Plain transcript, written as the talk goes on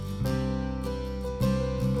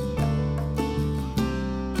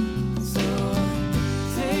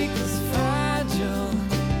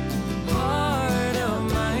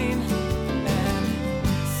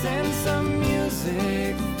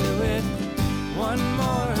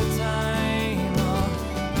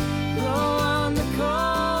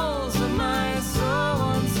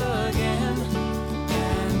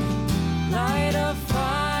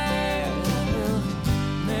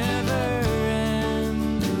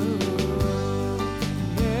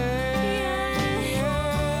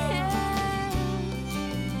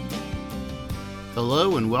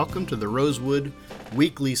Hello and welcome to the Rosewood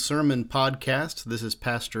Weekly Sermon Podcast. This is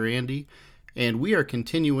Pastor Andy, and we are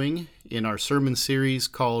continuing in our sermon series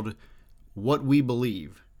called What We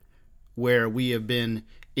Believe, where we have been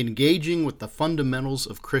engaging with the fundamentals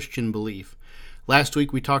of Christian belief. Last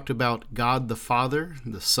week we talked about God the Father,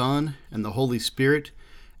 the Son, and the Holy Spirit,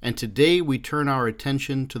 and today we turn our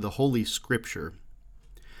attention to the Holy Scripture.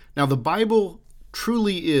 Now, the Bible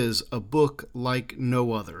truly is a book like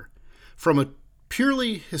no other. From a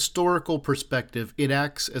purely historical perspective, it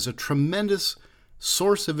acts as a tremendous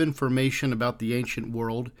source of information about the ancient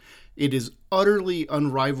world. It is utterly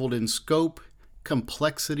unrivaled in scope,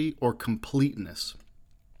 complexity, or completeness.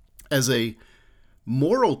 As a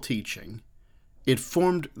moral teaching, it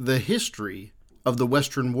formed the history of the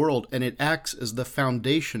Western world, and it acts as the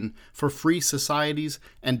foundation for free societies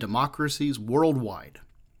and democracies worldwide.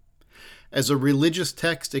 As a religious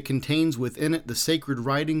text, it contains within it the sacred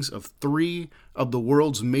writings of three of the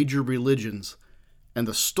world's major religions and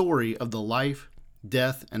the story of the life,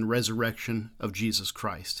 death, and resurrection of Jesus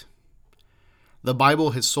Christ. The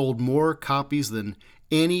Bible has sold more copies than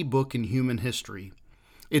any book in human history.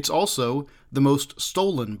 It's also the most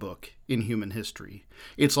stolen book in human history.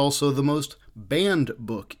 It's also the most banned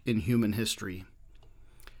book in human history.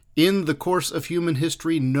 In the course of human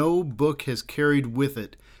history, no book has carried with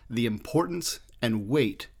it the importance and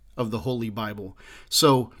weight of the Holy Bible.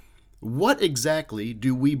 So, what exactly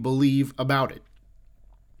do we believe about it?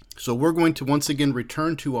 So we're going to once again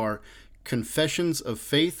return to our Confessions of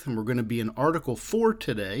Faith, and we're going to be in Article 4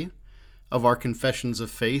 today of our Confessions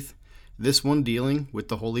of Faith, this one dealing with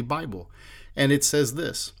the Holy Bible. And it says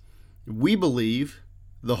this: we believe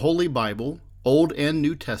the Holy Bible, Old and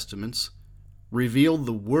New Testaments, reveal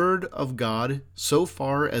the Word of God so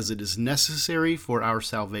far as it is necessary for our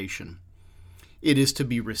salvation. It is to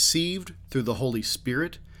be received through the Holy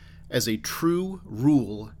Spirit as a true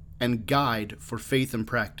rule and guide for faith and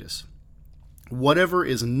practice. Whatever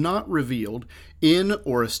is not revealed in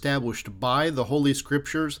or established by the Holy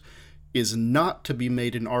Scriptures is not to be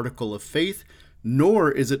made an article of faith, nor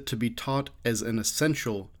is it to be taught as an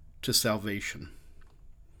essential to salvation.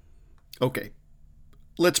 Okay,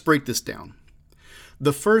 let's break this down.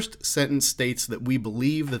 The first sentence states that we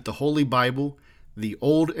believe that the Holy Bible, the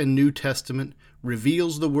Old and New Testament,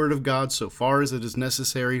 reveals the Word of God so far as it is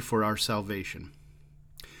necessary for our salvation.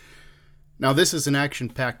 Now, this is an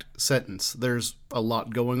action-packed sentence. There's a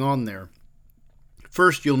lot going on there.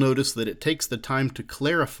 First, you'll notice that it takes the time to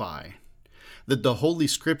clarify that the Holy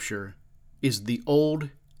Scripture is the Old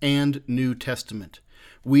and New Testament.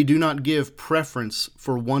 We do not give preference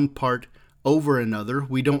for one part over another.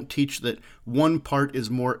 We don't teach that one part is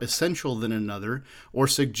more essential than another, or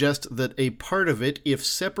suggest that a part of it, if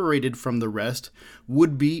separated from the rest,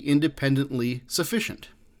 would be independently sufficient.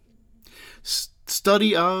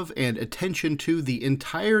 Study of and attention to the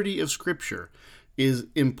entirety of Scripture is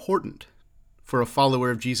important for a follower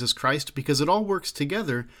of Jesus Christ because it all works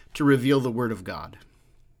together to reveal the Word of God.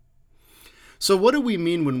 So what do we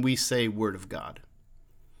mean when we say Word of God?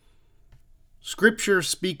 Scripture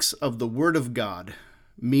speaks of the Word of God,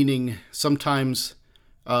 meaning sometimes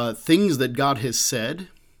things that God has said,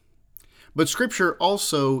 but Scripture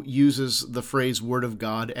also uses the phrase Word of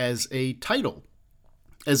God as a title,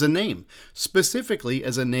 as a name, specifically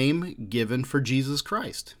as a name given for Jesus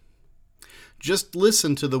Christ. Just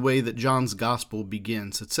listen to the way that John's Gospel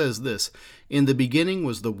begins. It says this: "In the beginning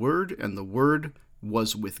was the Word, and the Word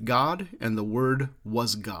was with God, and the Word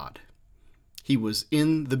was God. He was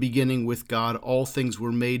in the beginning with God. All things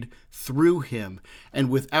were made through him, and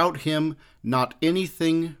without him not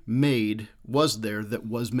anything made was there that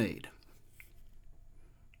was made."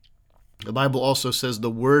 The Bible also says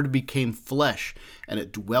the Word became flesh, and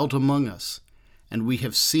it dwelt among us, and we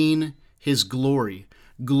have seen his glory,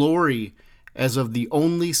 glory as of the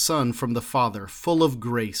only Son from the Father, full of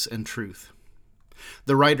grace and truth.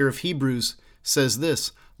 The writer of Hebrews says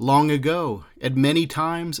this: "Long ago, at many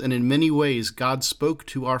times and in many ways, God spoke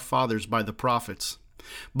to our fathers by the prophets.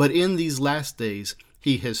 But in these last days,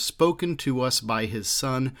 he has spoken to us by his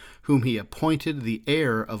Son, whom he appointed the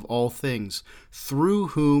heir of all things, through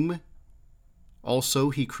whom also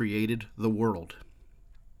he created the world."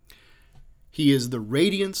 He is the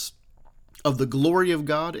radiance of the glory of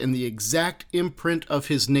God and the exact imprint of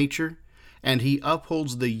his nature, and he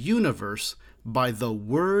upholds the universe by the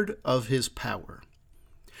word of his power.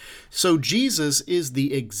 So Jesus is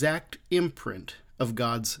the exact imprint of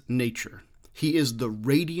God's nature. He is the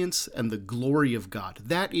radiance and the glory of God.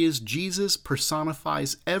 That is, Jesus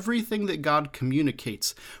personifies everything that God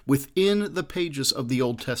communicates within the pages of the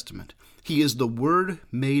Old Testament. He is the Word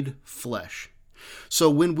made flesh. So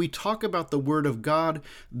when we talk about the Word of God,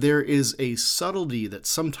 there is a subtlety that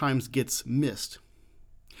sometimes gets missed.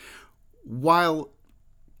 While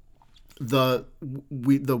the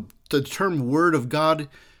term Word of God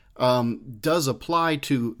does apply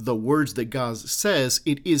to the words that God says,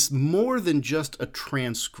 it is more than just a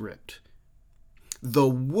transcript. The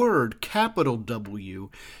Word, capital W,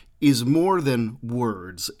 is more than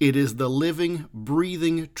words. It is the living,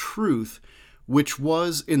 breathing truth, which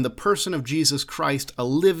was in the person of Jesus Christ a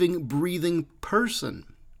living, breathing person.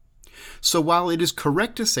 So while it is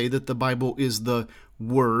correct to say that the Bible is the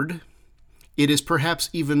Word, it is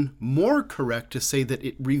perhaps even more correct to say that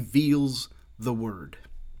it reveals the Word.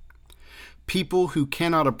 People who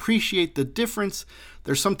cannot appreciate the difference,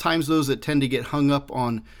 there's sometimes those that tend to get hung up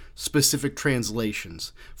on specific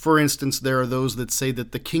translations. For instance, there are those that say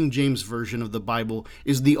that the King James Version of the Bible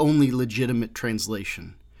is the only legitimate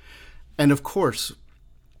translation. And of course,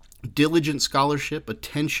 diligent scholarship,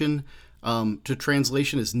 attention to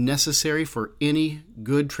translation is necessary for any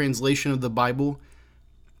good translation of the Bible,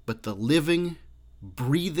 but the living,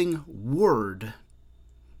 breathing Word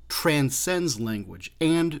transcends language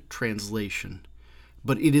and translation,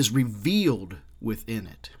 but it is revealed within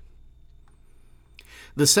it.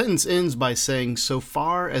 The sentence ends by saying, so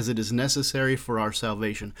far as it is necessary for our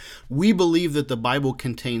salvation, we believe that the Bible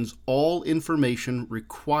contains all information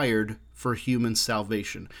required for human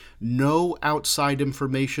salvation. No outside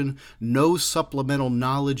information, no supplemental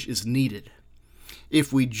knowledge is needed.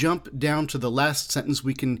 If we jump down to the last sentence,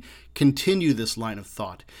 we can continue this line of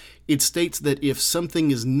thought. It states that if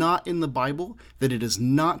something is not in the Bible, that it is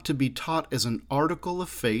not to be taught as an article of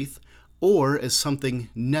faith or as something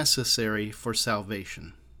necessary for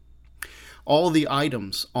salvation. All the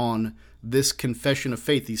items on this confession of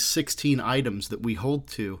faith, these 16 items that we hold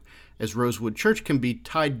to as Rosewood Church, can be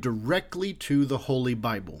tied directly to the Holy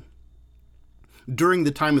Bible. During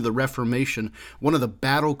the time of the Reformation, one of the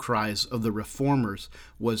battle cries of the Reformers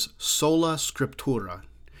was sola scriptura,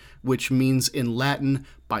 which means in Latin,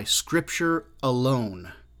 by Scripture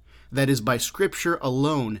alone. That is, by Scripture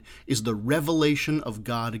alone is the revelation of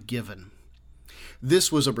God given.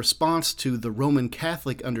 This was a response to the Roman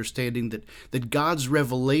Catholic understanding that God's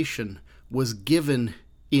revelation was given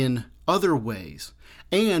in other ways,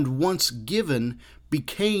 and once given,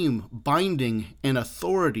 became binding and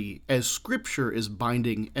authority as Scripture is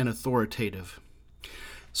binding and authoritative.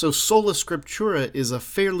 So sola scriptura is a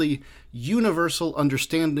fairly universal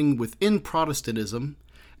understanding within Protestantism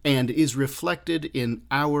and is reflected in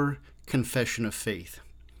our confession of faith.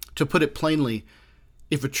 To put it plainly,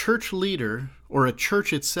 if a church leader or a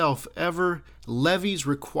church itself ever levies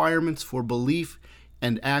requirements for belief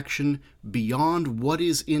and action beyond what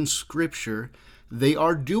is in Scripture, they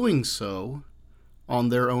are doing so on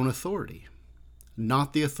their own authority,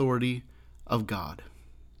 not the authority of God.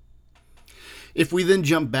 If we then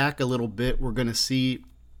jump back a little bit, we're going to see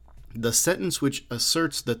the sentence which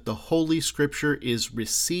asserts that the Holy Scripture is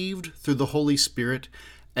received through the Holy Spirit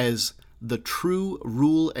as the true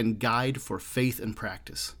rule and guide for faith and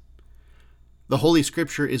practice. The Holy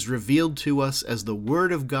Scripture is revealed to us as the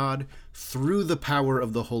Word of God through the power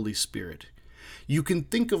of the Holy Spirit. You can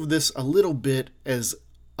think of this a little bit as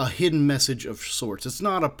a hidden message of sorts. It's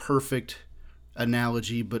not a perfect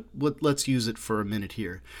analogy, but let's use it for a minute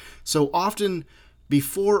here. So often,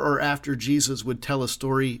 before or after Jesus would tell a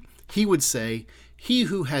story, he would say, "He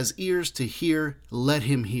who has ears to hear, let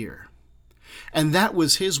him hear." And that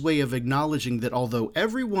was his way of acknowledging that although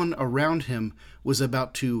everyone around him was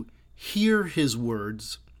about to hear his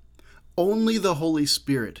words, only the Holy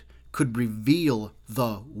Spirit could reveal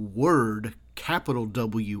the Word, capital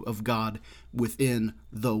W, of God within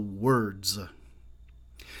the words.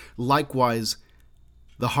 Likewise,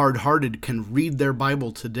 the hard-hearted can read their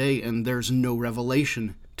Bible today and there's no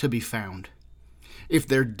revelation to be found. If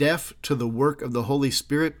they're deaf to the work of the Holy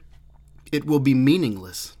Spirit, it will be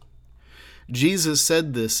meaningless. Jesus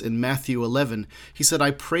said this in Matthew 11. He said,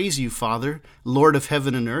 "I praise you, Father, Lord of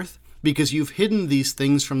heaven and earth, because you've hidden these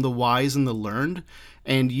things from the wise and the learned,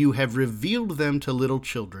 and you have revealed them to little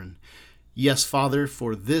children. Yes, Father,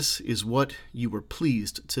 for this is what you were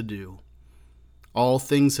pleased to do. All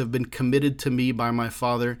things have been committed to me by my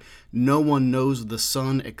Father. No one knows the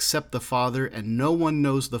Son except the Father, and no one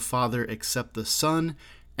knows the Father except the Son,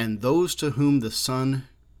 and those to whom the Son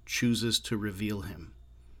chooses to reveal him."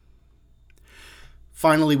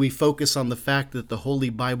 Finally, we focus on the fact that the Holy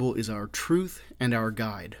Bible is our truth and our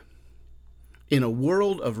guide. In a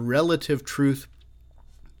world of relative truth,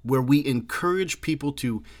 where we encourage people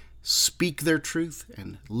to speak their truth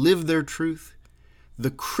and live their truth, the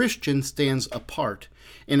Christian stands apart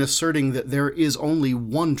in asserting that there is only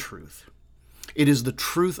one truth. It is the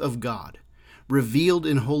truth of God, revealed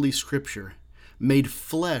in Holy Scripture, made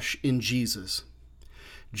flesh in Jesus.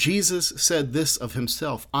 Jesus said this of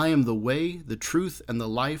himself, "I am the way, the truth, and the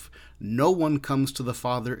life. No one comes to the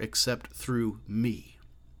Father except through me."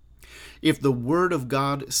 If the Word of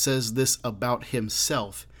God says this about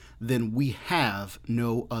himself, then we have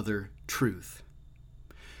no other truth.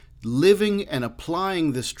 Living and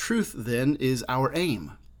applying this truth, then, is our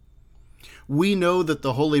aim. We know that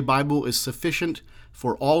the Holy Bible is sufficient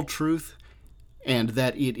for all truth and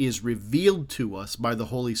that it is revealed to us by the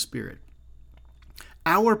Holy Spirit.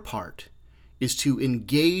 Our part is to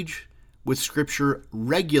engage with Scripture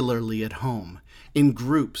regularly at home, in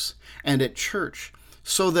groups, and at church,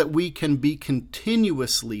 so that we can be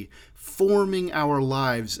continuously forming our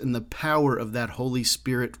lives in the power of that Holy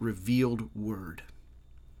Spirit revealed Word.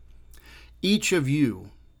 Each of you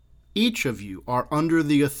are under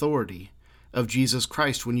the authority of Jesus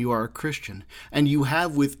Christ when you are a Christian, and you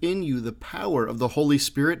have within you the power of the Holy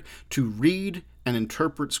Spirit to read and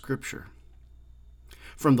interpret Scripture.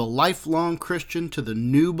 From the lifelong Christian to the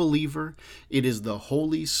new believer, it is the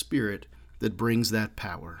Holy Spirit that brings that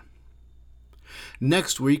power.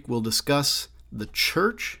 Next week, we'll discuss the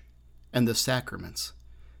church and the sacraments,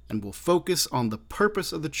 and we'll focus on the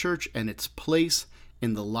purpose of the church and its place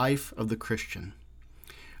in the life of the Christian.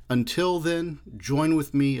 Until then, join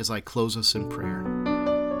with me as I close us in prayer.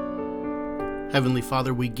 Heavenly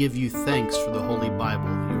Father, we give you thanks for the Holy Bible,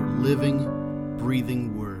 your living,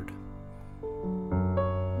 breathing Word,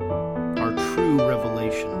 our true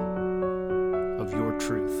revelation of your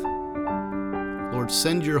truth. Lord,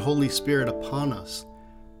 send your Holy Spirit upon us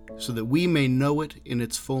so that we may know it in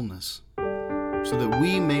its fullness, so that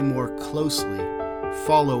we may more closely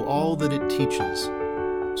follow all that it teaches,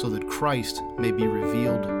 so that Christ may be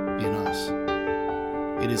revealed in us.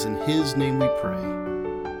 It is in His name we pray.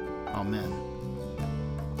 Amen.